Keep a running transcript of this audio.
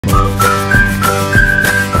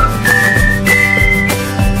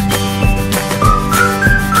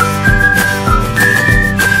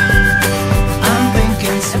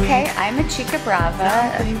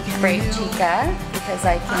CHICABRAVA, Brave Chica, because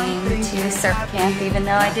I came to surf camp even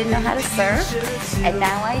though I didn't know how to surf, and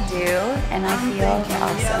now I do, and I feel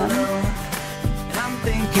awesome. I'm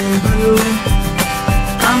thinking blue,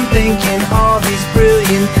 I'm thinking all these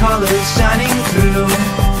brilliant colors shining through.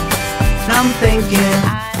 I'm thinking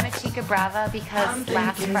I'm a CHICABRAVA because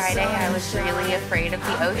last Friday I was really afraid of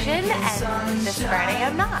the ocean, and this Friday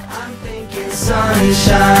I'm not. I'm thinking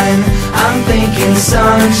sunshine, I'm thinking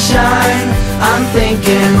sunshine, I'm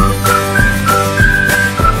thinking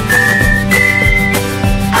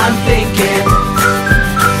I'm thinking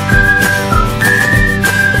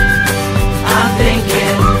I'm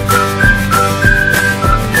thinking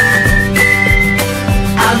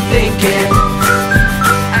I'm thinking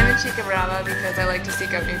I'm a CHICABRAVA because I like to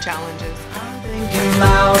seek out new challenges. I'm thinking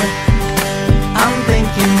loud, I'm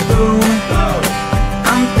thinking boom,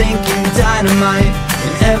 I'm thinking dynamite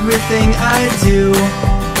in everything I do.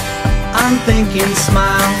 I'm thinking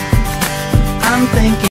smile, I'm thinking